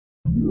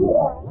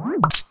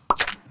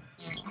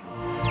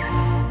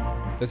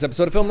This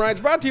episode of Film Riot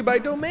is brought to you by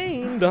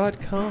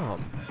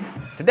Domain.com.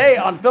 Today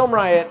on Film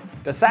Riot,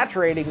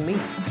 desaturating me.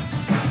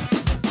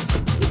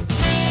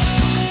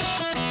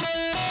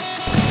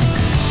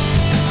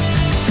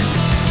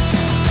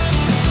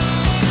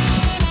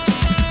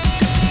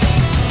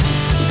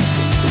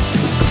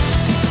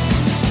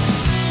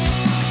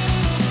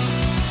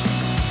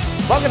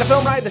 Welcome to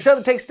Film Riot, the show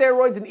that takes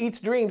steroids and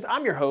eats dreams.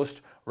 I'm your host,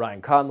 Ryan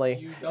Conley.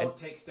 You don't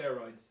take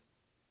steroids.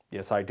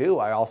 Yes, I do.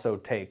 I also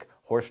take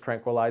horse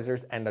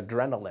tranquilizers and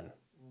adrenaline.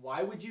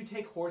 Why would you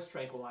take horse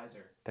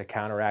tranquilizer? To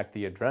counteract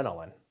the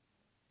adrenaline.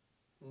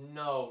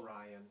 No,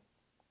 Ryan.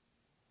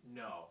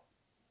 No.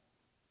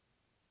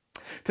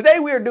 Today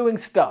we are doing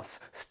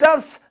stuffs.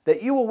 Stuffs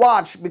that you will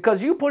watch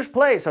because you push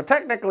play, so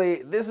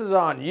technically this is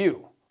on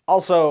you.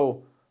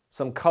 Also,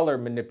 some color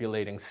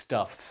manipulating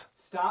stuffs.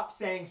 Stop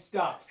saying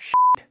stuffs.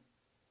 Shit.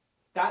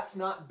 That's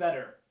not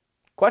better.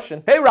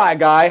 Question. Hey Riot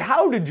Guy,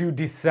 how did you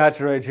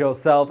desaturate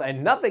yourself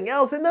and nothing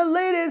else in the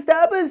latest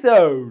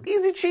episode?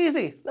 Easy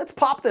cheesy. Let's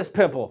pop this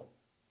pimple.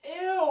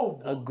 Ew.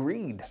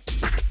 Agreed.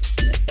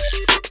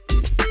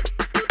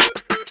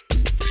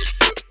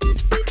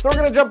 So we're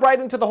gonna jump right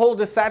into the whole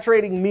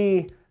desaturating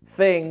me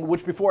thing,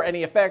 which before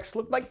any effects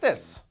looked like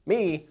this.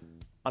 Me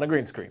on a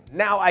green screen.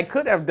 Now I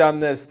could have done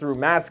this through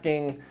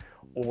masking,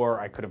 or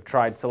I could have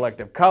tried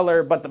selective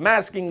color, but the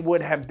masking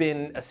would have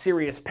been a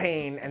serious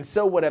pain, and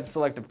so would have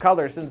selective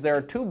color since there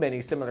are too many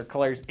similar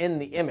colors in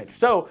the image.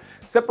 So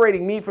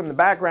separating me from the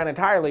background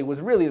entirely was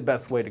really the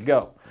best way to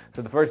go.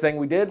 So the first thing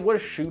we did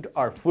was shoot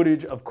our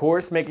footage, of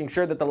course, making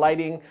sure that the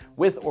lighting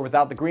with or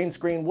without the green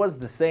screen was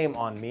the same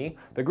on me.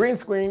 The green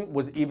screen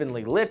was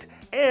evenly lit,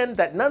 and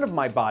that none of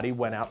my body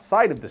went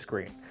outside of the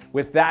screen.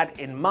 With that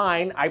in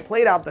mind, I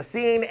played out the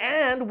scene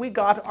and we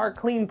got our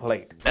clean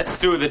plate. Let's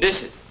do the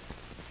dishes.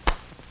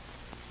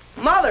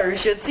 Mother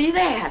should see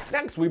that.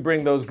 Next, we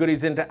bring those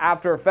goodies into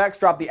After Effects,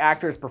 drop the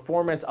actor's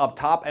performance up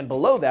top, and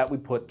below that we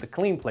put the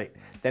clean plate.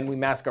 Then we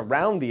mask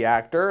around the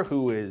actor,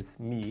 who is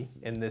me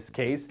in this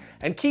case,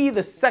 and key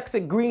the sexy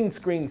green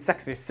screen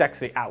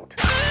sexy out.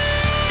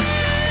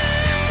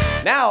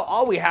 Now,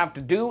 all we have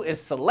to do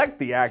is select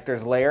the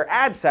actor's layer,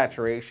 add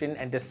saturation,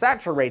 and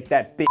desaturate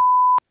that bitch.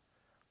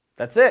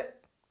 That's it.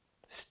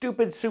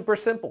 Stupid, super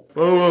simple.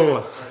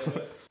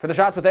 For the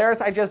shots with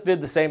Eris, I just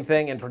did the same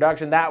thing in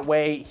production. That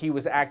way, he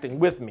was acting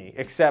with me,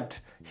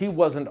 except he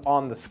wasn't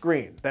on the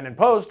screen. Then in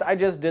post, I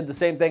just did the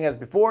same thing as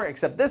before,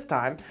 except this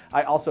time,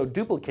 I also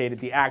duplicated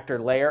the actor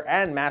layer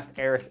and masked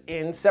Eris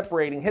in,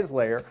 separating his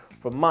layer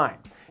from mine.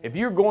 If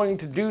you're going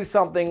to do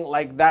something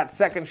like that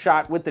second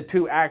shot with the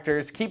two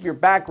actors, keep your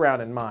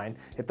background in mind.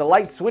 If the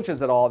light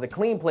switches at all, the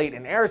clean plate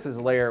and Eris's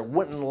layer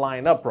wouldn't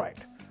line up right.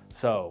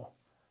 So,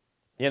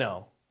 you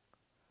know,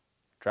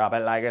 drop it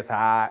like it's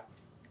hot.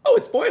 Oh,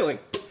 it's boiling.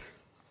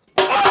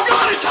 Oh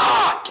God, it's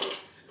hot!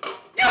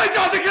 You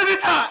don't because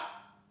it's hot!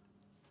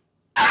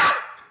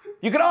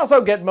 You can also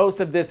get most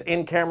of this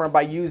in camera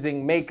by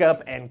using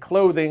makeup and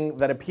clothing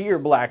that appear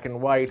black and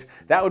white.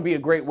 That would be a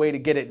great way to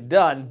get it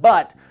done,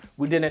 but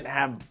we didn't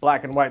have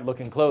black and white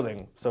looking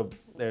clothing, so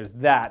there's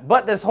that.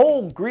 But this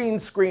whole green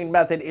screen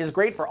method is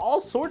great for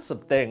all sorts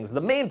of things.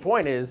 The main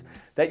point is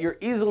that you're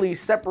easily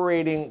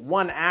separating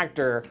one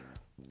actor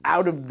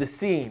out of the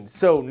scene.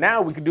 So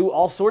now we could do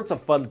all sorts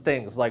of fun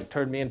things, like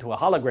turn me into a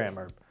hologram,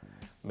 or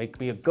make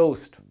me a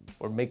ghost,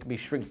 or make me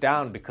shrink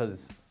down,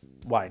 because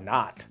why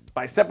not?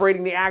 By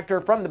separating the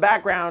actor from the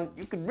background,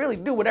 you can really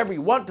do whatever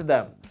you want to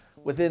them,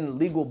 within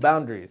legal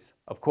boundaries,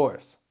 of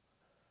course.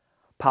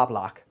 Pop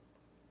lock.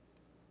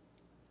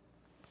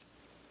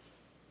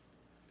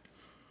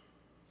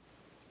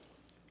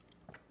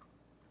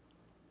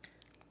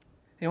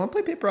 Hey, wanna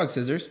play paper, rock,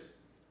 scissors?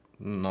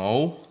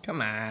 No.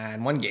 Come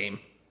on, one game.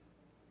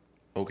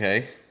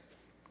 Okay.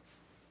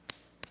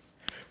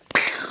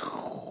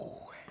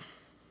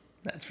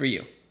 That's for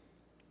you.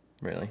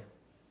 Really?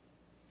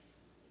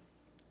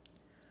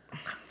 I'm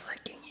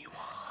flicking you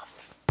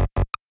off.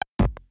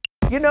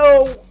 You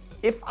know,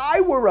 if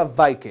I were a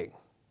Viking,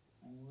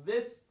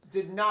 This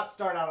did not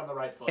start out on the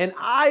right foot. and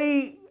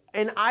I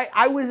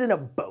was in a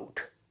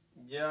boat,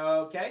 Yeah,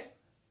 okay?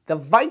 the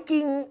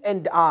Viking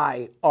and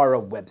I are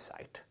a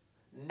website.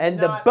 And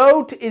the Not-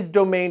 boat is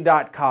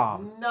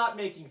domain.com. Not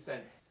making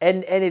sense.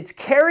 And it's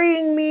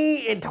carrying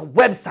me into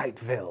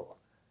websiteville.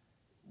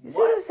 You see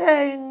what I'm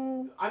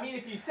saying? I mean,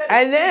 if you said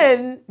And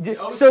then, the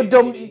so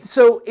ocean,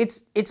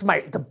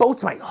 maybe. the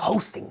boat's my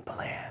hosting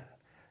plan,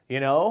 you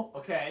know?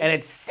 Okay. And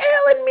it's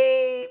sailing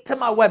me to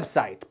my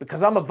website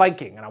because I'm a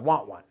Viking and I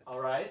want one.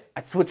 All right.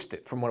 I switched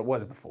it from what it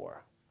was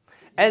before.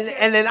 And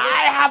then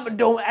I have a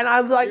domain, and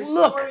I was like, Your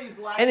look, story's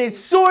lacking and it's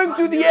soaring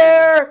through the continuity.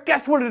 air.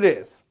 Guess what it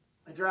is?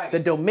 A dragon. The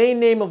domain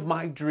name of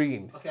my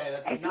dreams. Okay,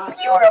 that's it's not-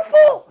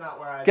 beautiful. that's not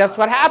where I Guess thought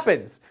what it was.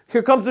 happens?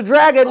 Here comes the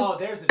dragon. Oh,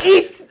 there's the dragon.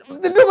 Eats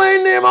the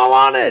domain name I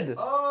wanted.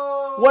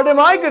 Oh. What am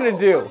I gonna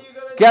do? What are you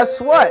gonna Guess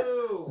do?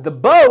 what? The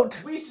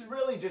boat We should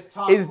really really just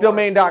talk is more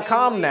domain.com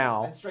plainly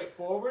now. and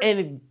straightforward. And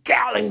a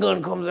Gatling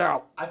gun comes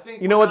out. I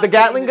think You know we're what the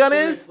not taking Gatling this gun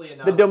is? seriously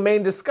enough. The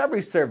domain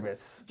discovery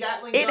service.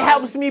 Gatling It guns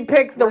helps me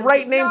pick the were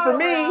right name not for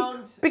me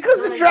around because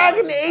the during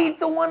dragon Vikings. ate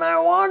the one I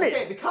wanted.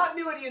 Okay, the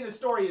continuity in the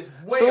story is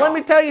way So let off.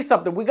 me tell you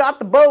something. We got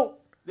the boat.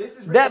 This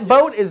is That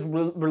ridiculous. boat is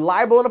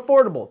reliable and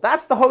affordable.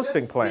 That's the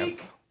hosting Just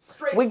plans.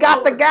 speak We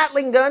got the straightforward.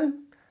 Gatling gun.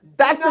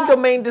 That's not- the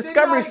domain did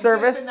discovery not exist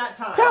service in that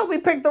time. to help me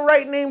pick the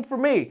right name for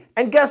me.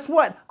 And guess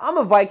what? I'm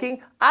a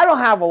Viking. I don't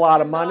have a lot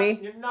of money.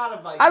 You're not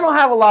a Viking. I don't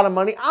have a lot of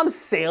money. I'm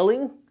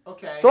sailing.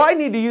 Okay. So I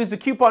need to use the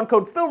coupon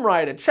code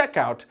FilmRiot at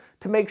checkout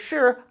to make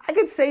sure I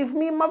could save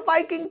me my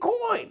Viking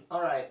coin.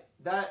 All right.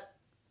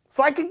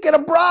 So I could get a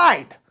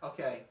bride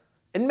Okay.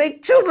 and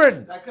make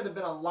children That could have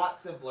been a lot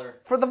simpler.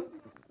 for the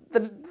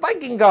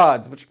Viking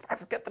gods, which I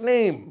forget the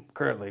name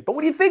currently. But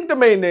when you think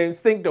domain names,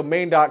 think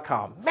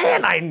domain.com.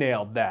 Man, I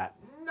nailed that.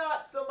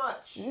 Not so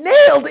much.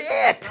 Nailed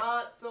it!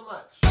 Not so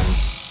much.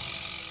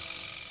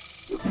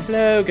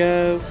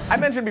 Logo. I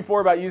mentioned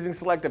before about using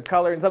selective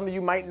color, and some of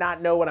you might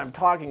not know what I'm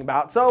talking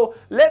about, so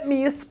let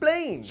me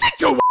explain. Sit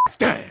your ass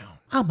down.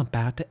 I'm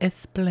about to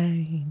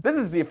explain. This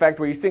is the effect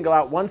where you single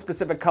out one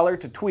specific color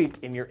to tweak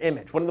in your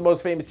image. One of the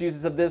most famous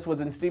uses of this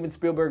was in Steven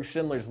Spielberg's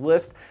Schindler's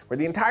List, where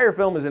the entire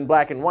film is in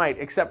black and white,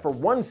 except for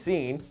one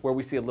scene where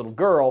we see a little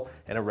girl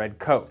in a red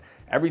coat.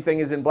 Everything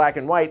is in black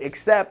and white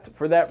except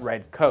for that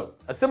red coat.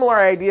 A similar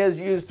idea is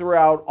used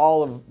throughout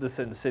all of the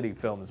Sin City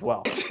film as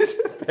well.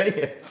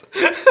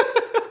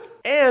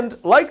 And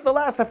like the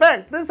last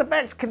effect, this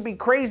effect can be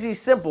crazy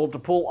simple to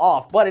pull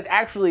off, but it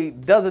actually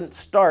doesn't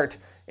start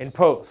in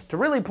post. To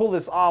really pull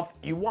this off,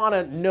 you want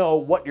to know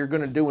what you're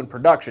going to do in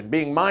production,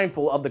 being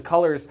mindful of the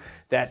colors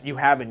that you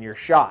have in your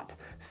shot.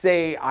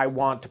 Say I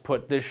want to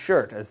put this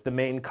shirt as the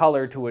main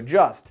color to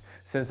adjust.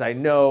 Since I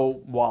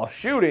know while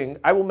shooting,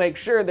 I will make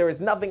sure there is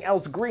nothing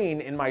else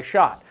green in my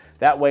shot.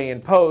 That way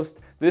in post,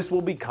 this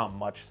will become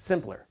much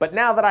simpler. But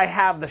now that I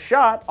have the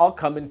shot, I'll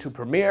come into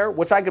Premiere,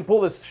 which I could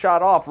pull this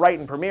shot off right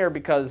in Premiere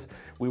because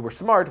we were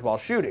smart while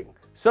shooting.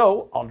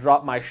 So I'll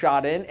drop my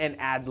shot in and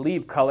add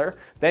leave color,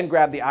 then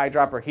grab the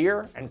eyedropper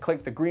here and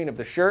click the green of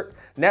the shirt.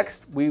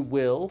 Next, we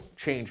will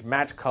change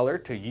match color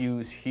to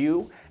use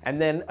hue, and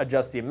then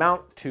adjust the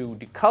amount to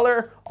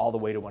decolor all the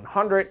way to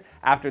 100.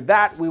 After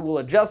that, we will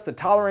adjust the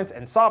tolerance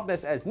and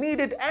softness as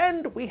needed,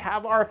 and we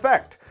have our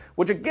effect,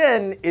 which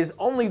again is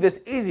only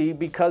this easy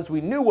because we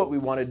knew what we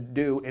wanted to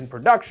do in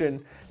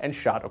production and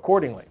shot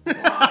accordingly.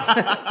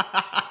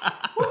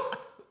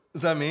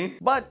 Is that me?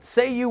 But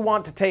say you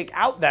want to take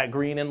out that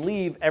green and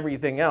leave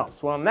everything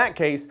else. Well, in that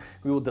case,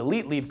 we will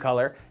delete leave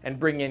color and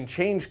bring in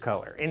change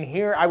color. In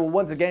here, I will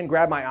once again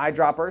grab my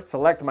eyedropper,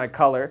 select my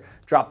color,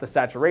 drop the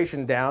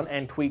saturation down,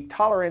 and tweak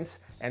tolerance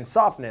and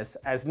softness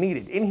as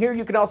needed. In here,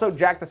 you can also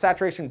jack the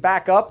saturation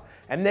back up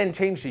and then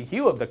change the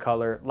hue of the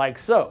color like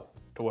so,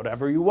 to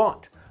whatever you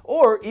want.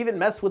 Or even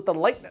mess with the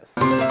lightness.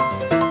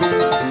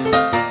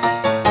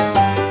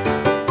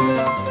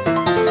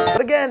 But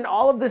again,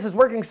 all of this is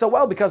working so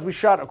well because we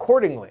shot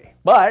accordingly.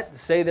 But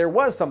say there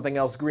was something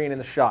else green in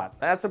the shot.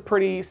 That's a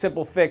pretty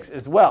simple fix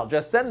as well.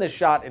 Just send this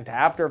shot into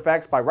After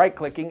Effects by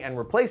right-clicking and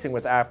replacing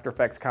with After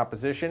Effects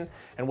composition.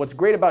 And what's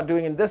great about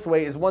doing it this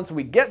way is once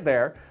we get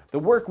there, the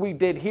work we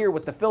did here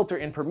with the filter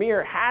in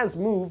Premiere has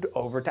moved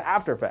over to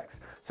After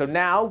Effects. So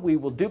now we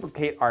will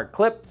duplicate our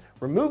clip,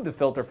 remove the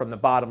filter from the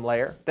bottom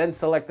layer, then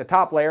select the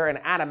top layer and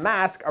add a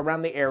mask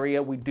around the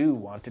area we do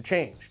want to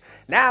change.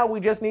 Now we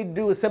just need to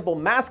do a simple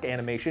mask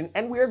animation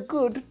and we're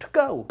good to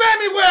go.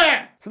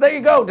 Everywhere! So there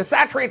you go,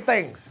 desaturate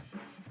things.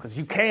 Because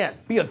you can.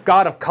 Be a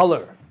god of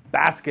color.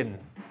 Bask in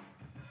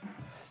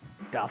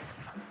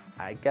stuff,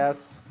 I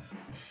guess.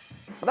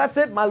 Well, that's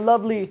it, my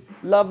lovely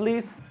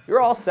lovelies.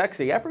 You're all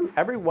sexy,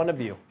 every one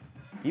of you.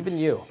 Even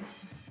you.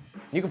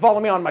 You can follow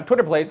me on my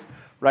Twitter place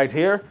right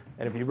here.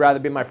 And if you'd rather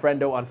be my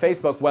friendo on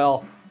Facebook,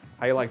 well,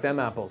 how you like them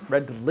apples?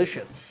 Red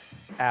delicious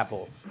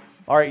apples.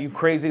 All right, you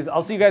crazies.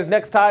 I'll see you guys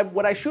next time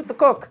when I shoot the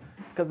cook,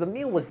 because the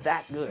meal was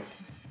that good.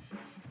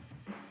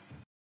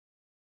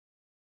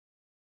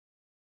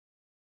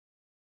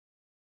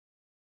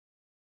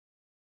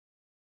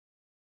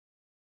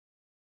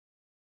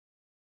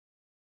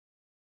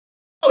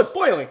 Oh, it's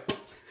boiling.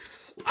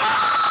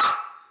 Ah!